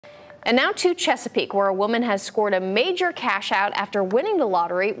And now to Chesapeake, where a woman has scored a major cash out after winning the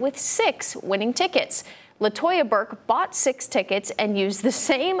lottery with 6 winning tickets. Latoya Burke bought 6 tickets and used the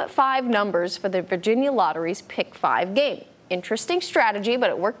same 5 numbers for the Virginia Lottery's Pick 5 game. Interesting strategy, but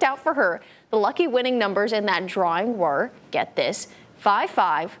it worked out for her. The lucky winning numbers in that drawing were, get this,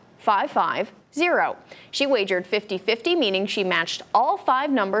 55550. She wagered 50-50, meaning she matched all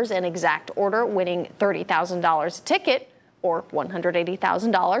 5 numbers in exact order, winning $30,000 a ticket, or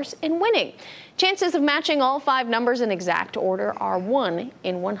 $180,000 in winning. Chances of matching all 5 numbers in exact order are 1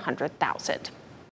 in 100,000.